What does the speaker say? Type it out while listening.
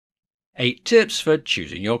8 tips for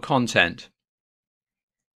choosing your content.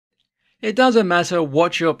 It doesn't matter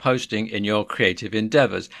what you're posting in your creative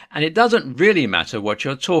endeavors, and it doesn't really matter what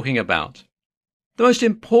you're talking about. The most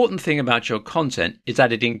important thing about your content is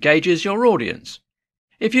that it engages your audience.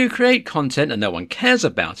 If you create content and no one cares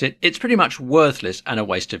about it, it's pretty much worthless and a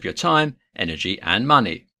waste of your time, energy, and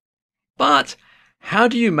money. But how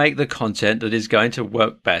do you make the content that is going to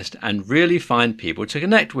work best and really find people to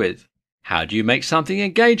connect with? How do you make something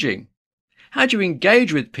engaging? How do you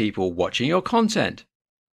engage with people watching your content?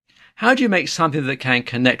 How do you make something that can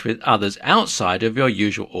connect with others outside of your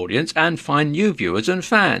usual audience and find new viewers and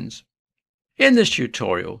fans? In this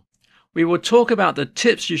tutorial, we will talk about the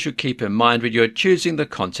tips you should keep in mind when you're choosing the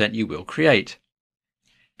content you will create.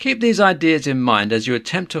 Keep these ideas in mind as you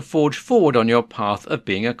attempt to forge forward on your path of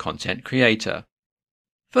being a content creator.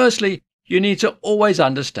 Firstly, you need to always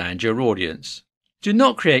understand your audience. Do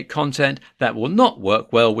not create content that will not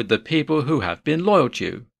work well with the people who have been loyal to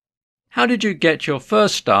you. How did you get your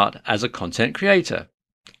first start as a content creator?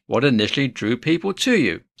 What initially drew people to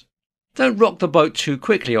you? Don't rock the boat too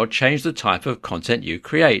quickly or change the type of content you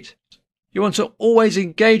create. You want to always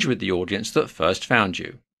engage with the audience that first found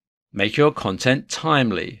you. Make your content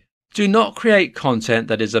timely. Do not create content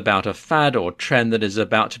that is about a fad or trend that is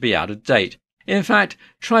about to be out of date. In fact,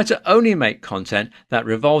 try to only make content that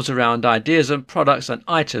revolves around ideas and products and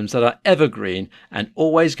items that are evergreen and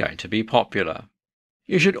always going to be popular.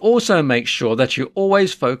 You should also make sure that you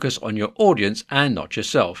always focus on your audience and not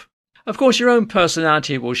yourself. Of course, your own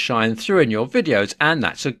personality will shine through in your videos, and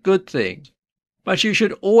that's a good thing. But you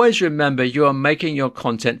should always remember you are making your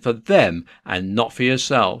content for them and not for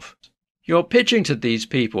yourself. You're pitching to these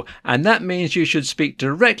people, and that means you should speak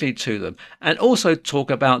directly to them and also talk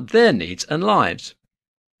about their needs and lives.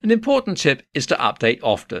 An important tip is to update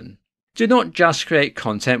often. Do not just create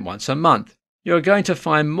content once a month. You're going to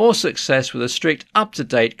find more success with a strict,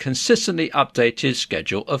 up-to-date, consistently updated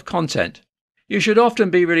schedule of content. You should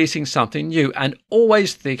often be releasing something new and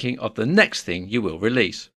always thinking of the next thing you will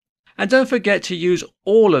release. And don't forget to use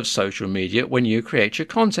all of social media when you create your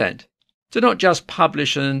content. Do not just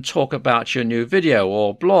publish and talk about your new video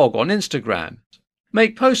or blog on Instagram.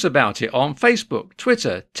 Make posts about it on Facebook,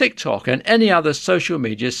 Twitter, TikTok, and any other social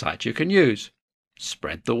media site you can use.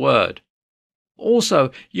 Spread the word.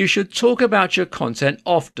 Also, you should talk about your content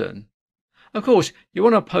often. Of course, you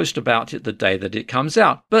want to post about it the day that it comes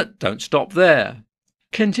out, but don't stop there.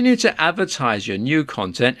 Continue to advertise your new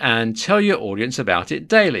content and tell your audience about it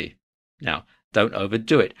daily. Now, don't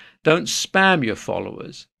overdo it. Don't spam your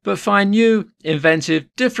followers, but find new, inventive,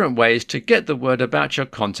 different ways to get the word about your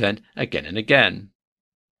content again and again.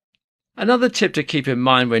 Another tip to keep in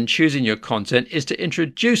mind when choosing your content is to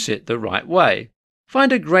introduce it the right way.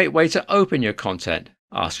 Find a great way to open your content.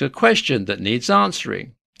 Ask a question that needs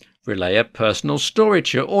answering. Relay a personal story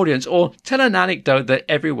to your audience or tell an anecdote that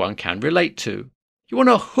everyone can relate to. You want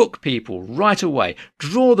to hook people right away,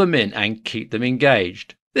 draw them in and keep them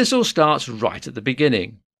engaged. This all starts right at the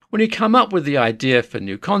beginning. When you come up with the idea for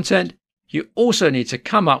new content, you also need to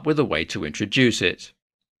come up with a way to introduce it.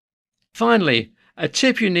 Finally, a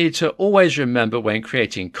tip you need to always remember when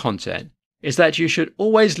creating content is that you should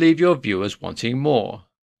always leave your viewers wanting more.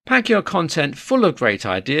 Pack your content full of great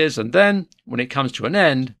ideas and then, when it comes to an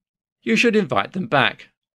end, you should invite them back.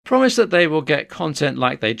 Promise that they will get content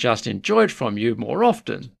like they just enjoyed from you more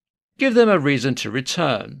often. Give them a reason to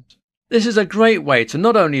return. This is a great way to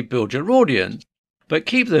not only build your audience, but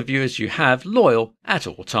keep the viewers you have loyal at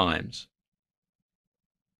all times.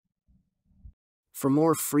 For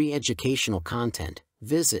more free educational content,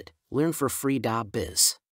 visit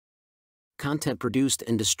learnforfree.biz. Content produced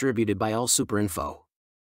and distributed by AllSuperInfo.